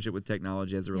fraught relationship with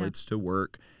technology as it relates to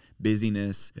work,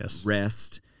 busyness,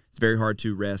 rest. It's very hard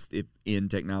to rest in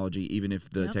technology, even if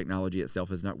the technology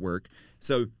itself is not work.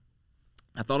 So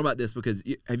I thought about this because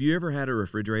have you ever had a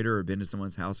refrigerator or been to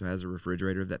someone's house who has a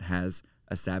refrigerator that has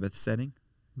a Sabbath setting?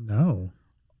 No.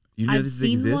 You know I've this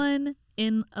seen exists? one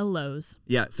in a Lowe's.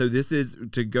 Yeah, so this is,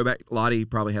 to go back, Lottie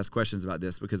probably has questions about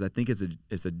this because I think it's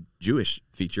a Jewish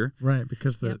feature. Right,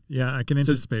 because I can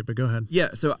anticipate, but go ahead. Yeah,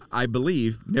 so I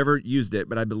believe, never used it,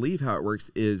 but I believe how it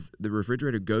works is the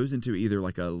refrigerator goes into either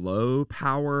like a low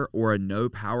power or a no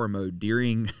power mode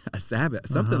during a Sabbath,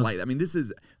 something like that. I mean, this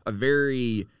is a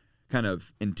very kind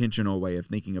of intentional way of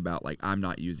thinking about like I'm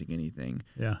not using anything.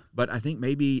 Yeah. But I think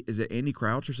maybe is it Andy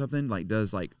Crouch or something like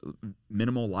does like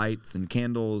minimal lights and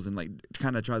candles and like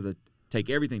kind of tries to take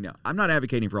everything down. I'm not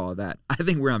advocating for all of that. I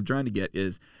think where I'm trying to get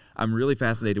is I'm really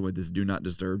fascinated with this do not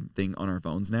disturb thing on our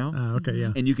phones now. Okay,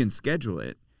 yeah. And you can schedule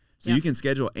it. So you can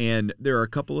schedule, and there are a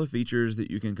couple of features that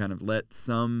you can kind of let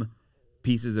some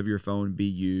pieces of your phone be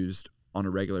used on a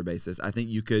regular basis. I think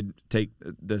you could take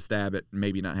the stab at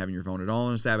maybe not having your phone at all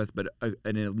on a Sabbath, but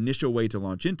an initial way to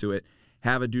launch into it,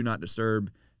 have a do not disturb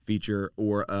feature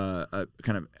or a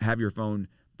kind of have your phone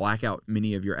black out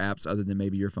many of your apps other than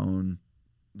maybe your phone,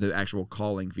 the actual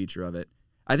calling feature of it.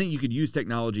 I think you could use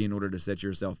technology in order to set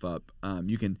yourself up.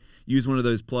 You can use one of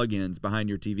those plug-ins behind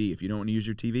your TV if you don't want to use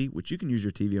your TV, which you can use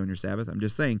your TV on your Sabbath. I'm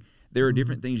just saying there are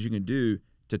different things you can do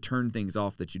to turn things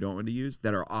off that you don't want to use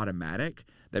that are automatic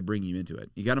that bring you into it.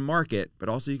 You got to mark it, but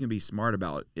also you can be smart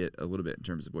about it a little bit in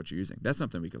terms of what you're using. That's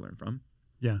something we can learn from.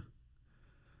 Yeah.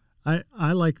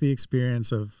 I like the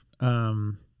experience of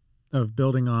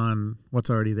building on what's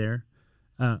already there.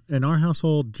 In our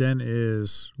household, Jen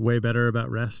is way better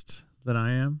about rest than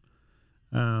I am.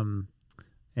 And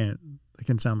it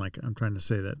can sound like I'm trying to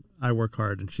say that I work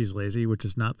hard and she's lazy, which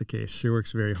is not the case. She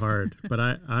works very hard, but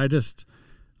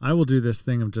I will do this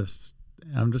thing of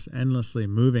I'm just endlessly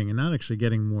moving and not actually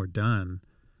getting more done,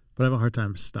 but I have a hard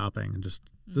time stopping and just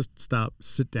stop,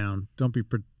 sit down. Don't be,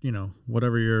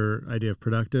 whatever your idea of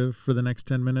productive for the next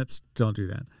 10 minutes, don't do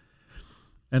that.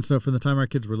 And so from the time our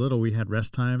kids were little, we had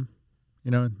rest time,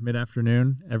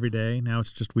 mid-afternoon every day. Now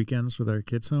it's just weekends with our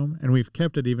kids home, and we've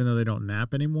kept it even though they don't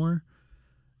nap anymore.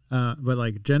 But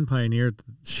like Jen pioneered,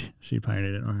 she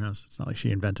pioneered it in our house. It's not like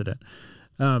she invented it.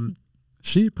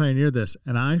 She pioneered this,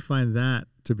 and I find that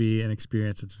to be an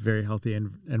experience that's very healthy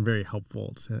and very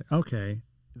helpful to say, okay,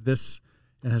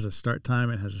 it has a start time,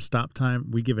 it has a stop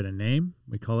time. We give it a name.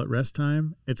 We call it rest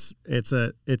time. It's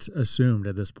assumed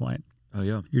at this point. Oh,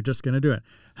 yeah. You're just going to do it.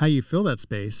 How you fill that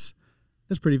space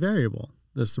is pretty variable.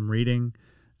 There's some reading,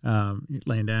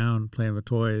 laying down, playing with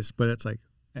toys, but it's like,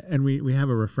 and we have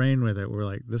a refrain with it. We're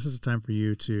like, this is a time for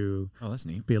you to that's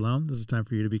neat. Be alone. This is a time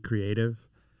for you to be creative.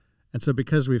 And so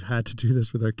because we've had to do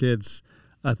this with our kids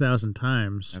 1,000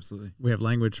 times, absolutely, we have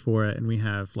language for it, and we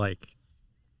have like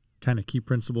kind of key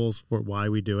principles for why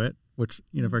we do it, which,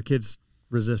 if our kids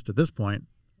resist at this point,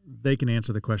 they can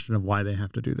answer the question of why they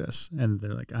have to do this. And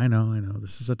they're like, I know,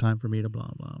 this is a time for me to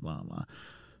blah, blah, blah, blah.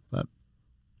 But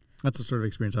that's the sort of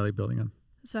experience I like building on.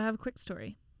 So I have a quick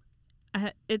story.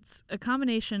 It's a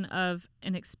combination of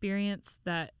an experience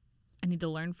that I need to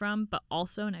learn from, but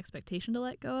also an expectation to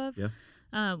let go of.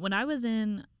 Yeah. When I was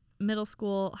in middle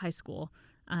school, high school,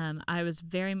 I was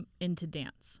very into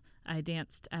dance. I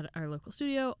danced at our local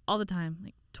studio all the time,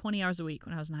 like 20 hours a week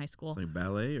when I was in high school. So like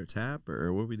ballet or tap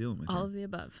or what are we dealing with? All of the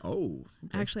above. Oh,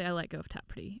 okay. Actually, I let go of tap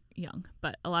pretty young,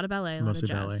 but a lot of ballet, a lot mostly of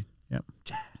jazz. Ballet. Yep.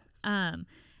 Jazz.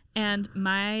 And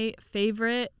my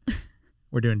favorite...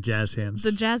 We're doing jazz hands.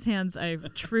 The jazz hands, I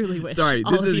truly wish. Sorry,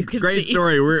 all this of is you a could great see.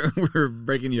 story. We're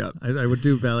breaking you up. I would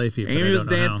do ballet feet. Amy was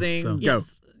dancing. How, so. Go.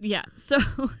 Yes. Yeah. So,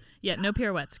 no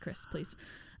pirouettes, Chris, please.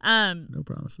 No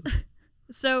promises.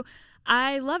 So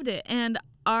I loved it. And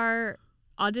our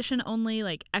audition only,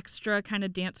 like extra kind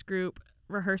of dance group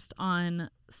rehearsed on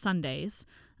Sundays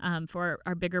for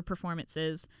our bigger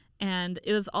performances. And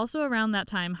it was also around that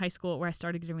time, high school, where I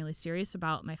started getting really serious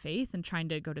about my faith and trying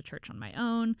to go to church on my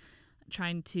own,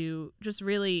 trying to just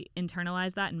really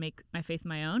internalize that and make my faith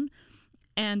my own.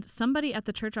 And somebody at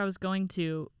the church I was going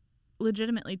to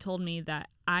legitimately told me that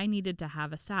I needed to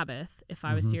have a Sabbath if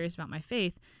I was serious about my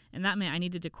faith, and that meant I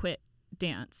needed to quit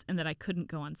dance and that I couldn't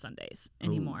go on Sundays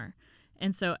anymore.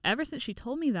 And so ever since she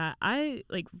told me that, I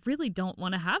really don't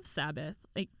want to have Sabbath.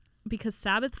 because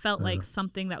Sabbath felt like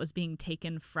something that was being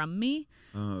taken from me.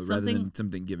 Rather than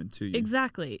something given to you.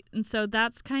 Exactly. And so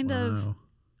that's kind of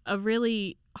a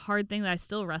really hard thing that I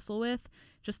still wrestle with.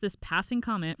 Just this passing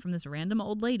comment from this random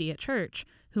old lady at church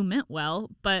who meant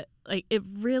well, but like it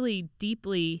really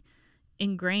deeply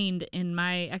ingrained in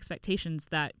my expectations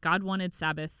that God wanted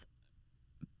Sabbath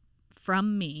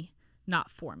from me, not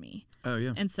for me. Oh,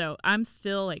 yeah. And so I'm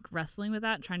still like wrestling with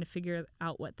that, trying to figure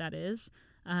out what that is.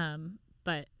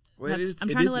 But I'm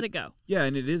trying to let it go. Yeah,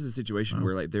 and it is a situation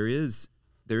where like there is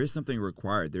something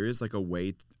required. There is like a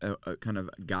way, a kind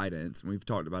of guidance. And we've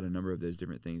talked about a number of those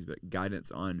different things, but guidance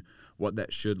on what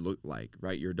that should look like,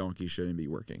 right? Your donkey shouldn't be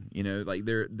working. You know, like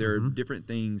there are different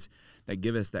things that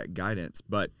give us that guidance,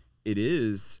 but it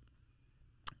is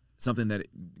something that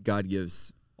God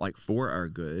gives like for our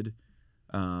good.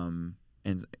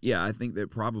 And yeah, I think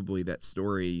that probably that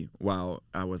story, while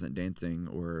I wasn't dancing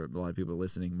or a lot of people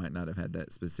listening might not have had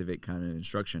that specific kind of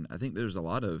instruction, I think there's a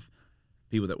lot of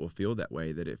people that will feel that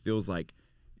way, that it feels like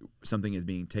something is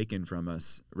being taken from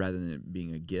us rather than it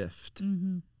being a gift.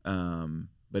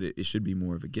 But it should be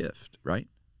more of a gift, right?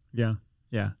 Yeah.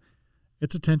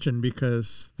 It's a tension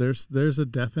because there's a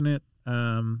definite,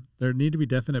 there need to be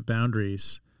definite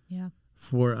boundaries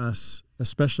for us,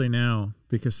 especially now,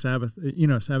 because Sabbath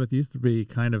used to be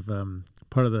kind of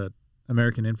part of the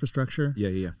American infrastructure.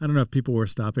 Yeah. I don't know if people were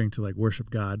stopping to like worship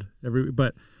God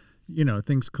but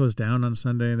things closed down on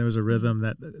Sunday and there was a rhythm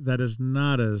that is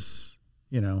not as,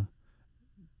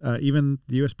 even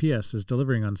the USPS is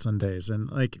delivering on Sundays and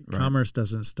like commerce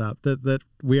doesn't stop. That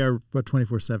we are a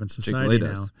 24/7 society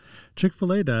now.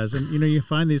 Chick-fil-A does. And, you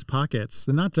find these pockets,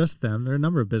 and not just them, there are a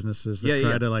number of businesses that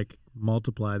try to like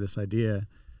multiply this idea.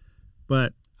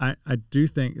 But I do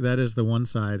think that is the one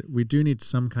side. We do need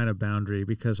some kind of boundary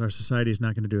because our society is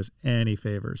not going to do us any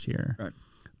favors here. Right.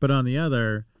 But on the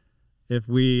other, if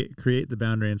we create the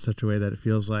boundary in such a way that it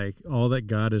feels like all that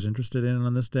God is interested in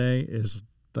on this day is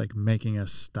like making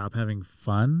us stop having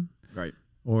fun, right?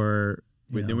 Or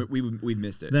we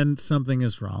missed it. Then something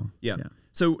is wrong. Yeah.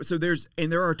 So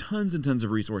there are tons and tons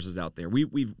of resources out there.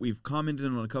 We've commented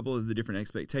on a couple of the different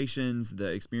expectations,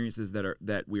 the experiences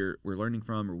that we're learning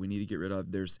from or we need to get rid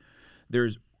of. There's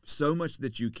so much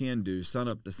that you can do sun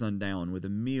up to sundown with a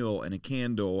meal and a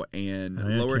candle and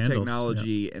lower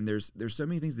technology, and there's so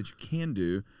many things that you can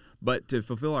do. But to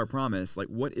fulfill our promise, like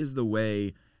what is the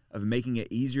way of making it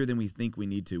easier than we think we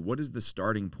need to? What is the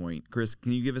starting point? Chris,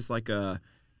 can you give us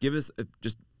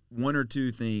just one or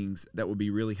two things that would be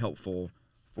really helpful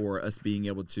for us being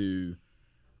able to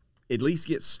at least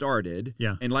get started?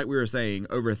 Yeah. And like we were saying,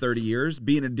 over 30 years,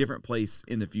 be in a different place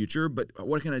in the future. But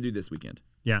what can I do this weekend?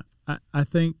 Yeah. I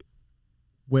think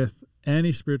with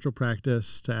any spiritual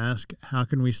practice, to ask, how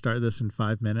can we start this in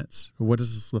 5 minutes? Or what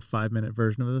does the 5-minute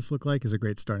version of this look like is a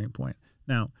great starting point.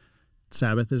 Now,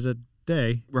 Sabbath is a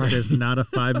day. Right. It is not a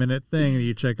 5-minute thing that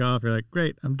you check off. You're like,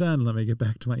 great, I'm done. Let me get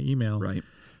back to my email. Right.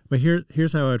 But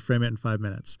here's how I would frame it in 5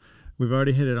 minutes. We've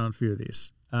already hit it on a few of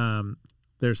these. I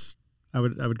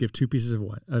would give two pieces of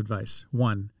advice.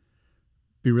 One,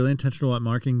 be really intentional at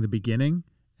marking the beginning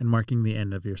and marking the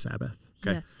end of your Sabbath.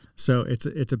 Okay. Yes. So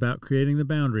it's about creating the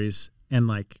boundaries and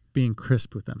like being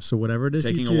crisp with them. So whatever it is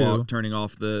taking you do, a walk, turning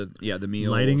off the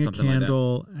meal, lighting something a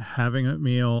candle, like having a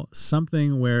meal,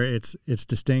 something where it's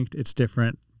distinct, it's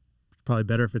different. Probably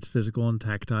better if it's physical and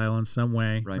tactile in some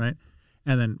way, right?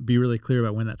 And then be really clear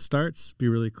about when that starts. Be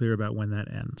really clear about when that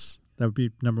ends. That would be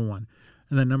number one.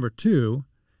 And then number two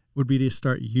would be to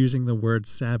start using the word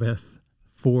Sabbath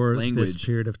for this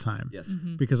period of time. Yes.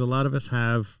 Mm-hmm. Because a lot of us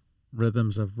have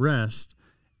rhythms of rest,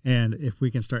 and if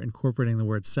we can start incorporating the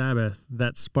word Sabbath,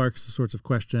 that sparks the sorts of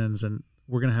questions, and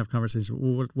we're going to have conversations.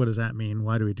 Well, what does that mean?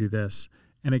 Why do we do this?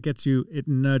 And it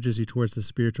nudges you towards the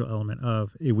spiritual element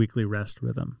of a weekly rest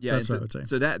rhythm. Yeah, that's what I would say.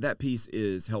 So that piece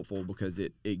is helpful because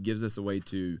it gives us a way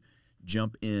to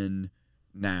jump in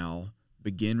now,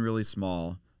 begin really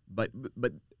small, but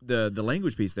the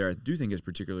language piece there I do think is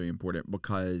particularly important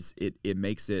because it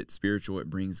makes it spiritual. It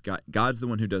brings God's the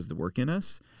one who does the work in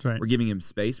us. That's right. We're giving him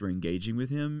space. We're engaging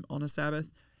with him on a Sabbath,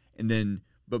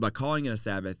 but by calling it a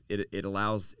Sabbath, it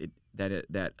allows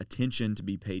that attention to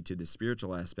be paid to the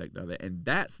spiritual aspect of it, and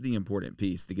that's the important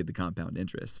piece to get the compound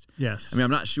interest. Yes. I mean,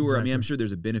 I'm not sure. Exactly. I mean, I'm sure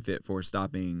there's a benefit for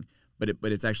stopping, but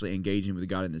it's actually engaging with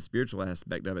God in the spiritual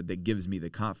aspect of it that gives me the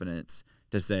confidence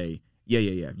to say,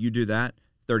 yeah. You do that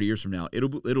 30 years from now, it'll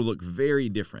look very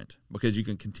different because you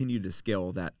can continue to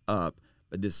scale that up.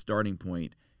 But this starting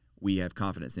point, we have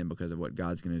confidence in because of what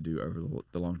God's going to do over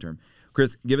the long term.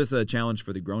 Chris, give us a challenge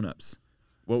for the grown-ups.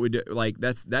 What we do, like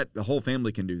the whole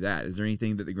family can do that. Is there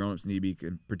anything that the grown-ups need to be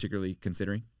particularly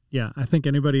considering? Yeah, I think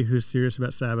anybody who's serious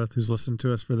about Sabbath, who's listened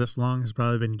to us for this long, has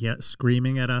probably been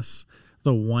screaming at us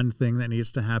the one thing that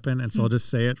needs to happen. And so I'll just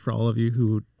say it for all of you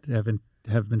who have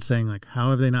been saying, like,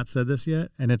 how have they not said this yet?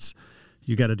 And it's,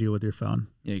 you got to deal with your phone.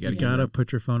 Yeah, you got to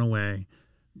put your phone away,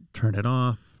 turn it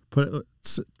off,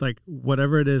 like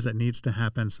whatever it is that needs to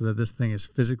happen so that this thing is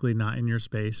physically not in your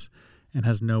space and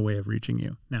has no way of reaching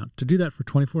you. Now, to do that for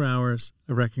 24 hours,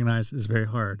 I recognize is very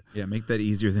hard. Yeah, make that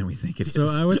easier than we think it is. So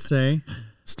I would say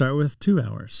start with 2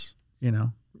 hours,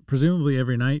 Presumably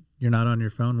every night you're not on your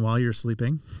phone while you're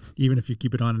sleeping, even if you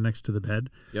keep it on next to the bed.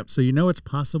 Yep. So it's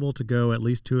possible to go at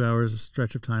least 2 hours a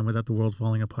stretch of time without the world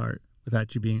falling apart,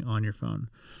 without you being on your phone.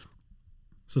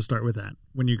 So start with that.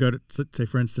 When you go to, say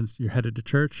for instance, you're headed to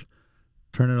church,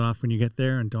 turn it off when you get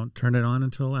there and don't turn it on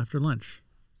until after lunch.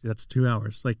 That's 2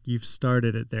 hours. Like, you've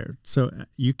started it there. So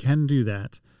you can do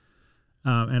that.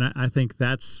 And I think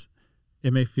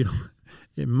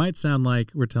it might sound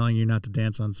like we're telling you not to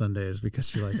dance on Sundays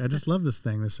because you're like, I just love this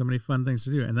thing. There's so many fun things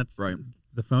to do. And that's right.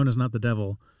 The phone is not the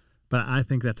devil. But I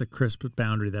think that's a crisp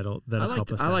boundary that'll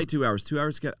help us out. I like 2 hours. 2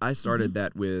 hours, I started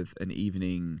that with an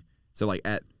evening, so like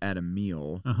at a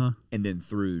meal, and then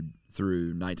through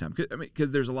nighttime.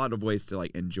 Because there's a lot of ways to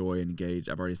like enjoy and engage.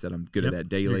 I've already said I'm good at that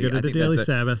daily. You're good at the daily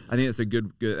Sabbath. I think it's a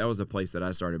good. That was a place that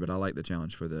I started, but I like the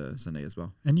challenge for the Sunday as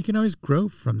well. And you can always grow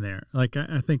from there. Like,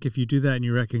 I think if you do that and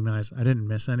you recognize I didn't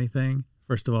miss anything,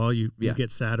 first of all, you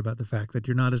get sad about the fact that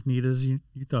you're not as neat as you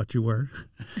thought you were.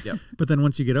 Yep. But then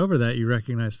once you get over that, you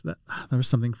recognize that there was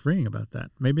something freeing about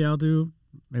that. Maybe I'll do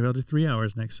 3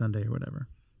 hours next Sunday or whatever.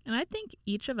 And I think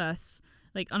each of us,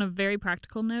 like on a very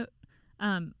practical note,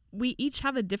 we each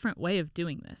have a different way of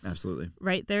doing this. Absolutely.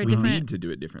 Right? There are we different need to do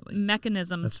it differently.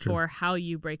 Mechanisms for how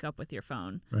you break up with your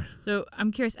phone. Right. So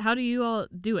I'm curious, how do you all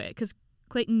do it? Because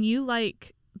Clayton, you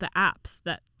like the apps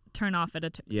that turn off at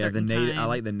a certain time. I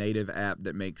like the native app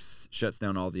that shuts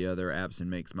down all the other apps and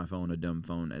makes my phone a dumb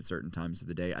phone at certain times of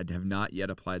the day. I have not yet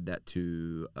applied that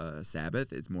to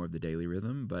Sabbath. It's more of the daily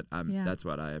rhythm, but that's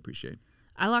what I appreciate.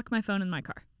 I lock my phone in my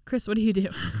car. Chris, what do you do?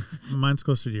 Mine's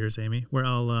closer to yours, Amy, where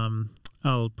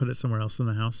I'll put it somewhere else in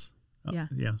the house. Yeah.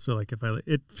 So like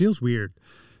it feels weird.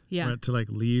 Yeah. To like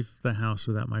leave the house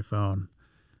without my phone,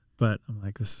 but I'm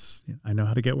like, I know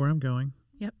how to get where I'm going.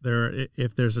 Yep.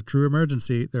 If there's a true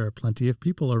emergency, there are plenty of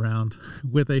people around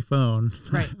with a phone.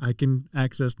 Right. I can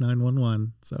access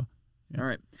 911. So. Yeah. All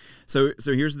right. So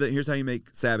here's how you make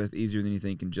Sabbath easier than you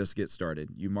think and just get started.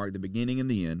 You mark the beginning and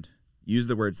the end. Use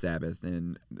the word Sabbath,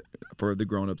 and for the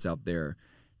grown-ups out there,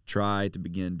 try to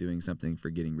begin doing something for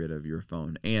getting rid of your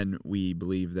phone. And we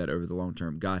believe that over the long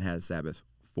term, God has Sabbath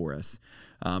for us.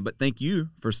 But thank you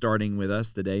for starting with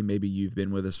us today. Maybe you've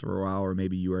been with us for a while, or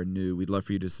maybe you are new. We'd love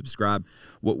for you to subscribe.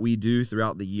 What we do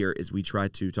throughout the year is we try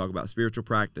to talk about spiritual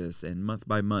practice and month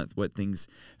by month what things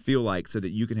feel like so that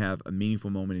you can have a meaningful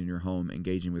moment in your home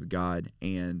engaging with God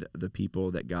and the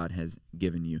people that God has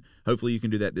given you. Hopefully you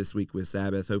can do that this week with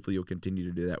Sabbath. Hopefully you'll continue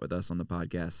to do that with us on the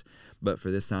podcast. But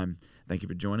for this time, thank you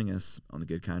for joining us on the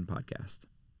GoodKind Podcast.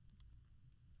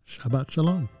 Shabbat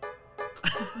Shalom.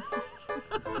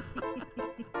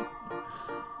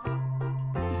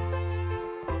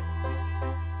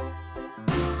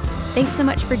 Thanks so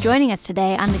much for joining us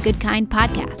today on the GoodKind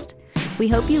Podcast. We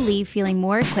hope you leave feeling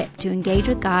more equipped to engage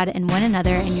with God and one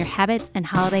another in your habits and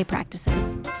holiday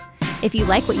practices. If you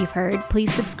like what you've heard,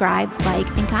 please subscribe, like,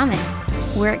 and comment.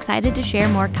 We're excited to share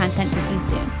more content with you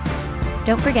soon.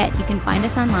 Don't forget, you can find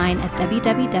us online at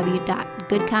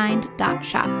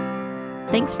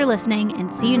www.goodkind.shop. Thanks for listening,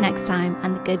 and see you next time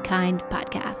on the GoodKind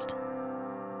Podcast.